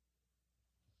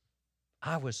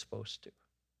 I was supposed to.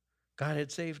 God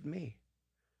had saved me.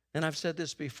 And I've said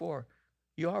this before.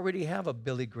 You already have a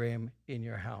Billy Graham in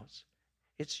your house.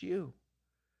 It's you.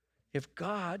 If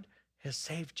God has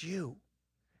saved you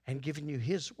and given you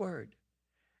his word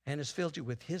and has filled you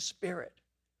with his spirit,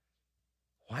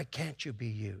 why can't you be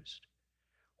used?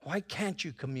 Why can't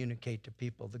you communicate to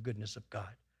people the goodness of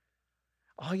God?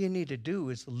 All you need to do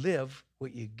is live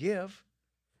what you give.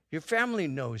 Your family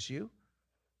knows you.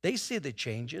 They see the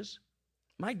changes.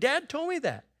 My dad told me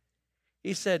that.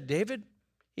 He said, David,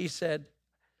 he said,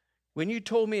 when you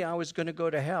told me I was going to go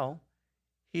to hell,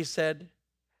 he said,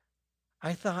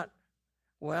 I thought,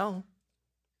 well,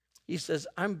 he says,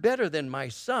 I'm better than my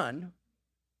son.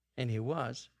 And he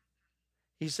was.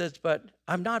 He says, but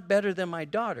I'm not better than my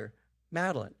daughter,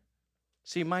 Madeline.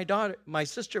 See, my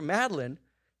sister Madeline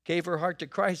gave her heart to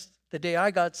Christ the day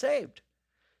I got saved.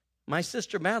 My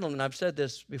sister Madeline, I've said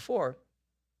this before,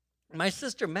 my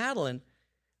sister Madeline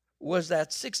was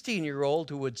that 16-year-old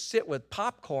who would sit with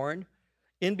popcorn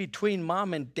in between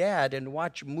mom and dad and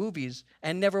watch movies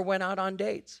and never went out on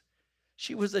dates.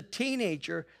 She was a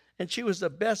teenager, and she was the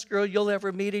best girl you'll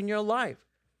ever meet in your life.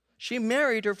 She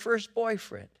married her first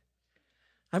boyfriend.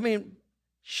 I mean,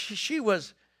 she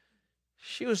was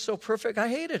so perfect, I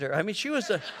hated her. I mean, she was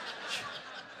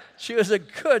a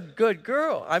good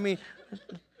girl. I mean,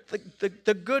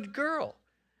 the good girl.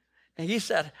 And he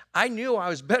said, I knew I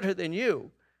was better than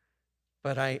you,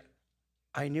 but I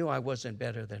knew I wasn't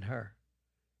better than her.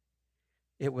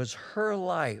 It was her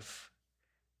life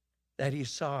that he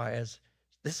saw as,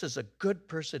 this is a good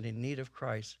person in need of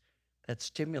Christ, that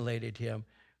stimulated him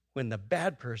when the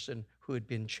bad person who had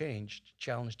been changed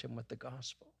challenged him with the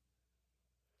gospel.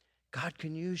 God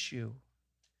can use you.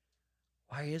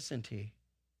 Why isn't he?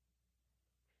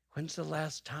 When's the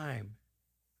last time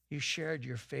you shared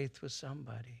your faith with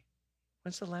somebody?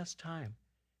 When's the last time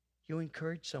you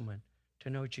encouraged someone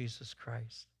to know Jesus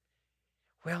Christ?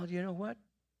 Well, you know what?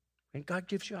 When God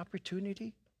gives you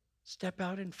opportunity, step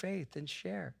out in faith and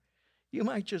share. You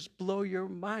might just blow your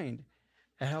mind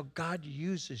at how God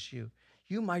uses you.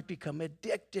 You might become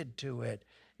addicted to it.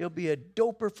 You'll be a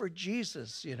doper for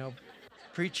Jesus,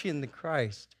 preaching the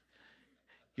Christ.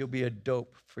 You'll be a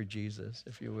dope for Jesus,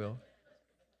 if you will.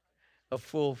 A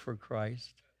fool for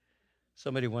Christ.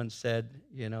 Somebody once said,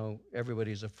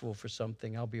 everybody's a fool for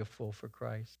something. I'll be a fool for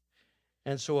Christ.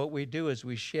 And so what we do is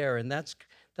we share, and that's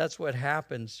what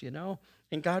happens,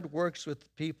 And God works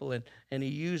with people, and he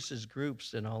uses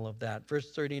groups and all of that.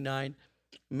 Verse 39,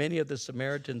 many of the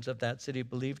Samaritans of that city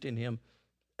believed in him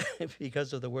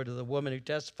because of the word of the woman who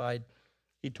testified,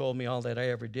 he told me all that I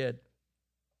ever did.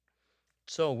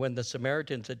 So when the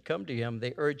Samaritans had come to him,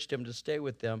 they urged him to stay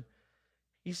with them.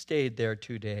 He stayed there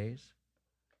 2 days,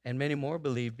 and many more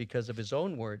believed because of his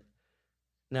own word.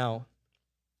 Now,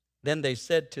 then they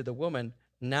said to the woman,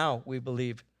 now we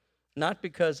believe, not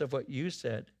because of what you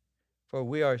said, for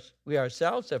we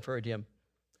ourselves have heard him,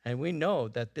 and we know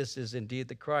that this is indeed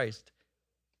the Christ,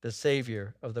 the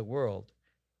Savior of the world.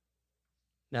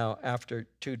 Now, after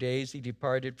 2 days, he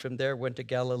departed from there, went to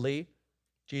Galilee.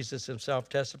 Jesus himself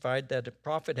testified that a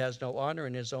prophet has no honor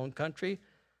in his own country.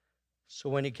 So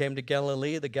when he came to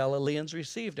Galilee, the Galileans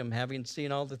received him, having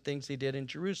seen all the things he did in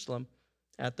Jerusalem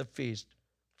at the feast,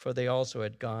 for they also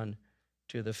had gone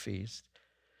to the feast.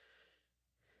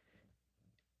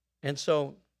 And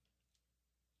so,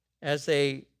 as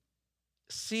they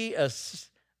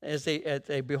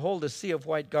behold a sea of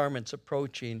white garments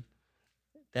approaching,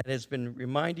 that has been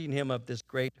reminding him of this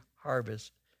great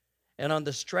harvest. And on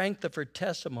the strength of her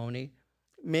testimony,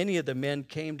 many of the men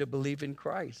came to believe in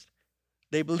Christ.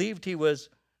 They believed he was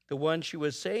the one she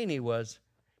was saying he was,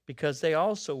 because they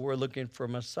also were looking for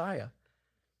Messiah.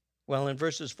 Well, in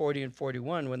verses 40 and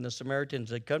 41, when the Samaritans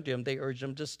had come to him, they urged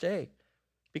him to stay,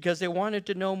 because they wanted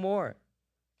to know more.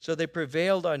 So they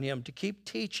prevailed on him to keep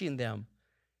teaching them.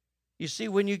 You see,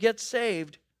 when you get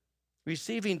saved,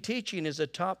 receiving teaching is a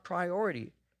top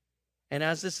priority. And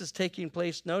as this is taking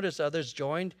place, notice others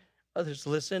joined, others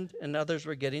listened, and others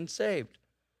were getting saved.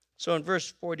 So in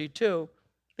verse 42,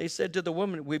 they said to the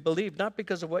woman, we believe not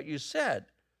because of what you said,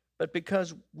 but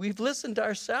because we've listened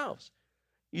ourselves.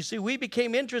 You see, we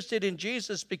became interested in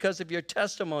Jesus because of your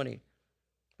testimony,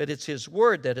 but it's his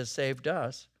word that has saved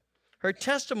us. Her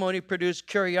testimony produced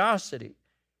curiosity,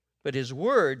 but his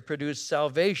word produced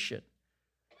salvation.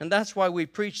 And that's why we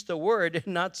preach the word and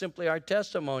not simply our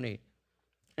testimony.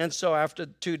 And so after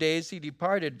 2 days, he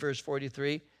departed, verse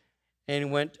 43,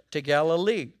 and went to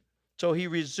Galilee. So he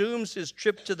resumes his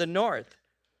trip to the north.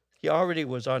 He already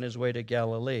was on his way to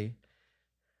Galilee.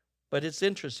 But it's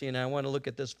interesting, and I want to look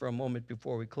at this for a moment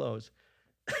before we close.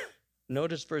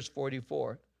 Notice verse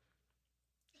 44.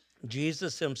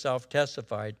 Jesus himself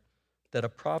testified that a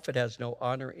prophet has no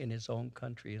honor in his own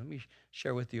country. Let me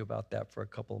share with you about that for a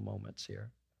couple of moments here.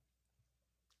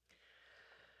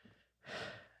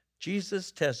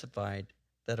 Jesus testified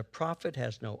that a prophet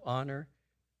has no honor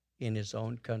in his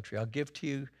own country. I'll give to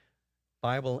you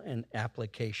Bible and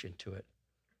application to it.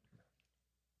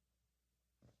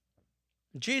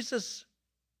 Jesus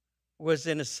was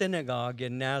in a synagogue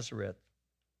in Nazareth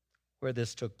where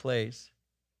this took place.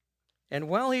 And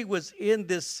while he was in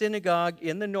this synagogue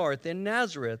in the north, in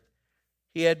Nazareth,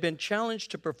 he had been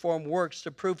challenged to perform works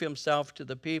to prove himself to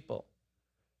the people.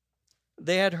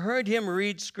 They had heard him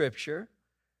read Scripture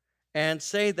and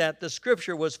say that the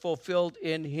Scripture was fulfilled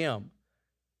in him.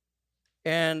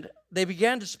 And they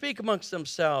began to speak amongst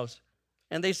themselves,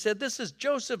 And they said, this is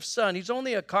Joseph's son. He's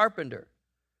only a carpenter.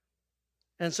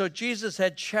 And so Jesus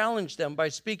had challenged them by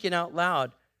speaking out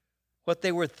loud what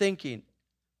they were thinking.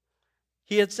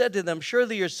 He had said to them,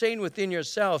 surely you're saying within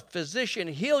yourself, physician,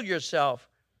 heal yourself.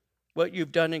 What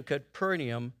you've done in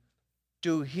Capernaum,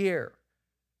 do here.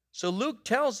 So Luke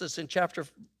tells us in chapter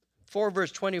 4,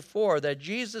 verse 24, that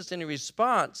Jesus, in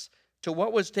response to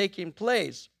what was taking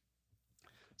place,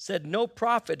 said, no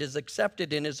prophet is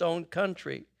accepted in his own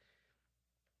country.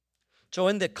 So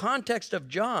in the context of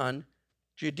John,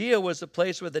 Judea was the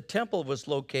place where the temple was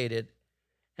located,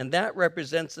 and that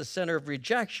represents the center of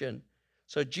rejection.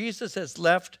 So Jesus has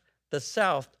left the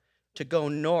south to go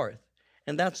north.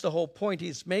 And that's the whole point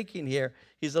he's making here.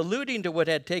 He's alluding to what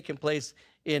had taken place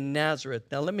in Nazareth.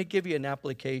 Now, let me give you an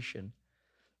application.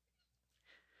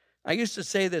 I used to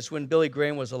say this when Billy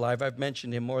Graham was alive. I've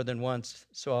mentioned him more than once,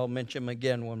 so I'll mention him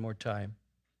again one more time.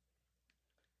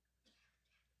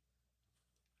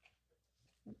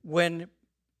 When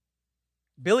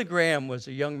Billy Graham was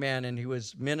a young man and he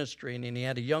was ministering and he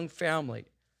had a young family,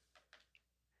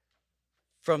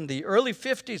 from the early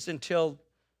 50s until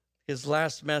his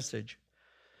last message,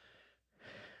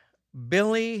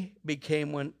 Billy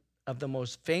became one of the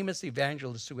most famous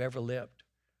evangelists who ever lived.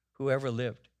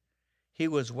 He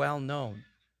was well known.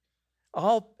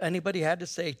 All anybody had to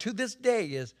say to this day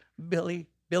is Billy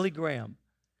Graham,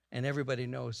 and everybody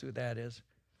knows who that is.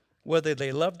 Whether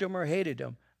they loved him or hated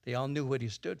him, they all knew what he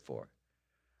stood for.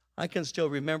 I can still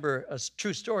remember a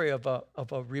true story of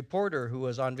a reporter who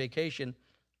was on vacation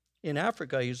in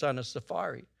Africa. He was on a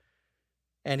safari,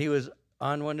 and he was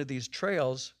on one of these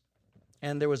trails,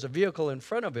 and there was a vehicle in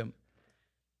front of him.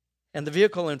 And the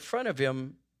vehicle in front of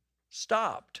him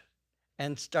stopped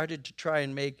and started to try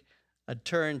and make a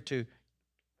turn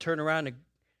around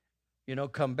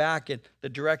and, come back in the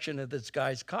direction of this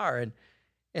guy's car.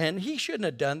 And he shouldn't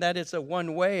have done that. It's a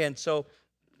one-way. And so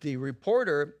the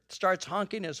reporter starts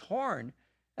honking his horn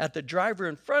at the driver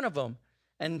in front of him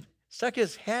and stuck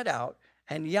his head out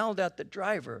and yelled at the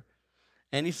driver.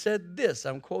 And he said this,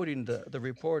 I'm quoting the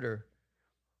reporter,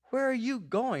 "Where are you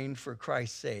going, for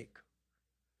Christ's sake?"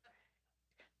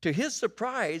 To his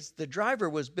surprise, the driver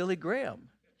was Billy Graham.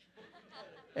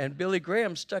 And Billy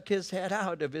Graham stuck his head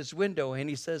out of his window and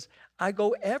he says, "I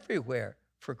go everywhere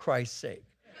for Christ's sake."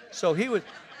 So he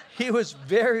was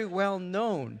very well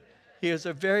known. He was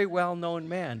a very well-known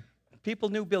man. People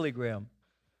knew Billy Graham.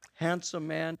 Handsome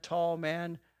man, tall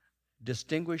man,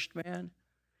 distinguished man.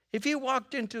 If he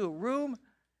walked into a room,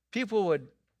 people would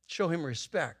show him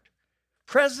respect.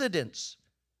 Presidents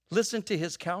listened to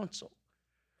his counsel.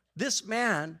 This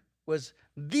man was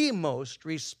the most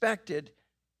respected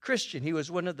Christian. He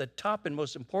was one of the top and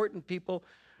most important people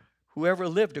who ever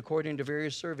lived, according to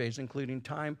various surveys, including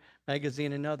Time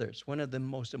magazine and others. One of the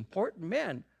most important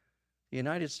men the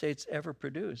United States ever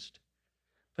produced.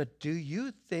 But do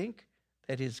you think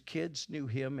that his kids knew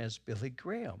him as Billy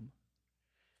Graham?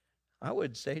 I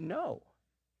would say no.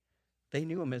 They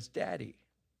knew him as Daddy.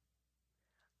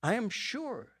 I am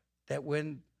sure that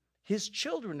when his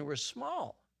children were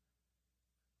small,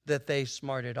 that they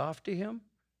smarted off to him,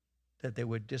 that they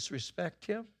would disrespect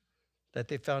him, that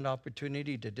they found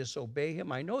opportunity to disobey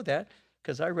him. I know that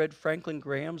because I read Franklin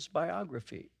Graham's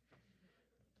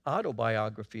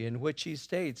autobiography, in which he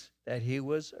states that he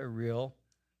was a real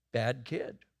bad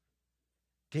kid.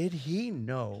 Did he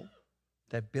know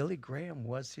that Billy Graham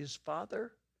was his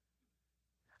father?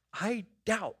 I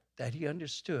doubt that he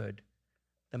understood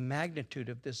the magnitude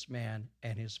of this man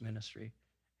and his ministry.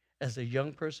 As a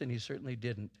young person, he certainly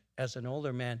didn't. As an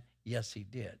older man, yes, he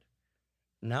did.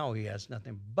 Now he has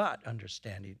nothing but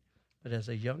understanding. But as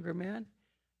a younger man,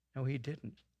 no, he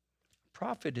didn't.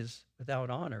 Prophet is without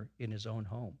honor in his own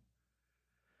home.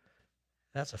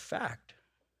 That's a fact.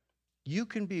 You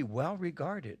can be well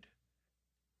regarded.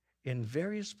 In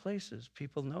various places,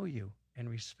 people know you and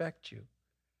respect you.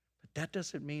 But that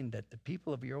doesn't mean that the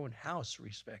people of your own house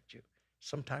respect you.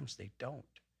 Sometimes they don't.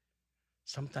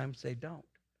 Sometimes they don't.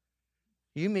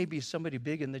 You may be somebody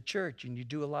big in the church and you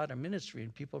do a lot of ministry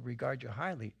and people regard you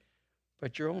highly,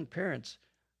 but your own parents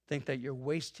think that you're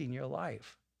wasting your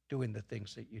life doing the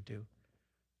things that you do.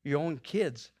 Your own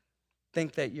kids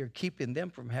think that you're keeping them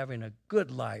from having a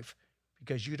good life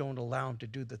because you don't allow them to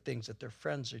do the things that their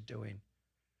friends are doing.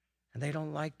 And they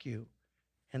don't like you,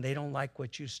 and they don't like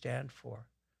what you stand for.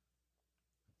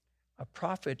 A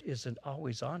prophet isn't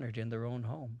always honored in their own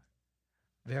home.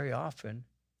 Very often,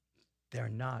 they're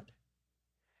not.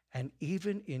 And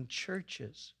even in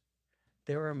churches,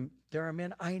 there are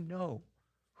men I know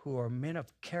who are men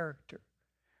of character,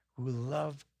 who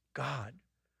love God,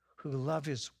 who love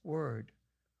His Word,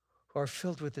 who are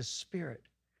filled with His Spirit,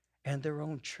 and their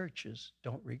own churches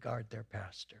don't regard their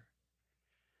pastor.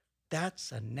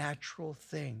 That's a natural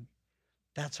thing.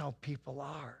 That's how people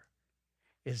are,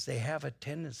 is they have a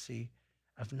tendency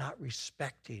of not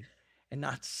respecting and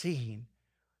not seeing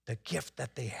the gift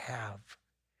that they have.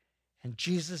 And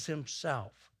Jesus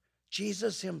himself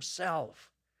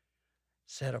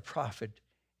said a prophet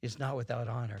is not without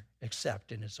honor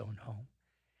except in his own home.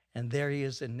 And there he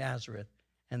is in Nazareth,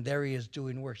 and there he is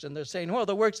doing works. And they're saying, well,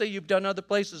 the works that you've done other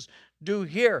places, do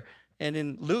here. And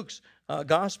in Luke's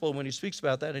gospel, when he speaks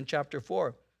about that in chapter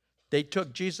 4, they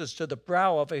took Jesus to the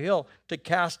brow of a hill to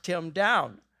cast him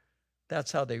down.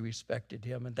 That's how they respected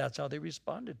him, and that's how they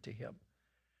responded to him.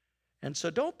 And so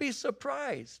don't be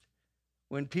surprised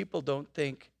when people don't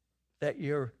think that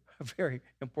you're a very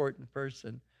important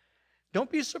person. Don't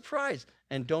be surprised.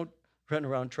 And don't run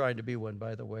around trying to be one,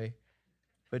 by the way.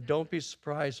 But don't be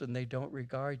surprised when they don't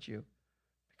regard you,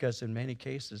 because in many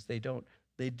cases they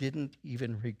didn't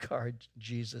even regard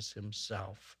Jesus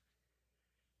himself.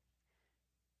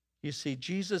 You see,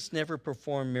 Jesus never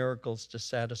performed miracles to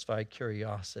satisfy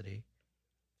curiosity.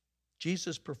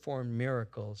 Jesus performed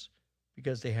miracles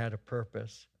because they had a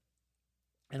purpose.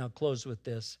 And I'll close with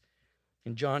this.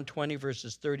 In John 20,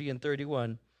 verses 30 and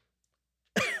 31,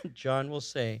 John will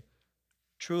say,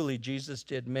 truly, Jesus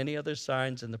did many other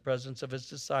signs in the presence of his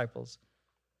disciples,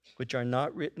 which are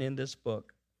not written in this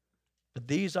book. But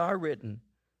these are written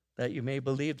that you may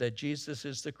believe that Jesus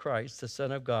is the Christ, the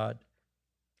Son of God,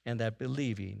 and that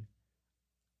believing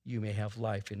you may have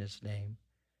life in his name.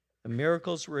 The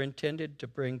miracles were intended to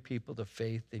bring people to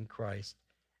faith in Christ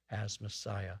as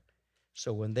Messiah.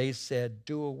 So when they said,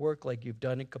 do a work like you've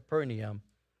done in Capernaum,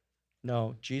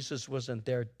 no, Jesus wasn't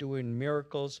there doing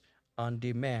miracles on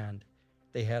demand.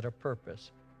 They had a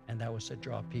purpose, and that was to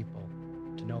draw people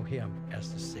to know him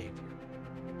as the Savior.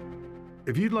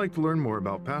 If you'd like to learn more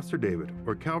about Pastor David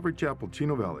or Calvary Chapel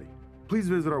Chino Valley, please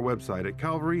visit our website at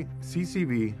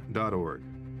calvaryccv.org.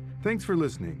 Thanks for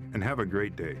listening, and have a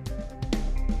great day.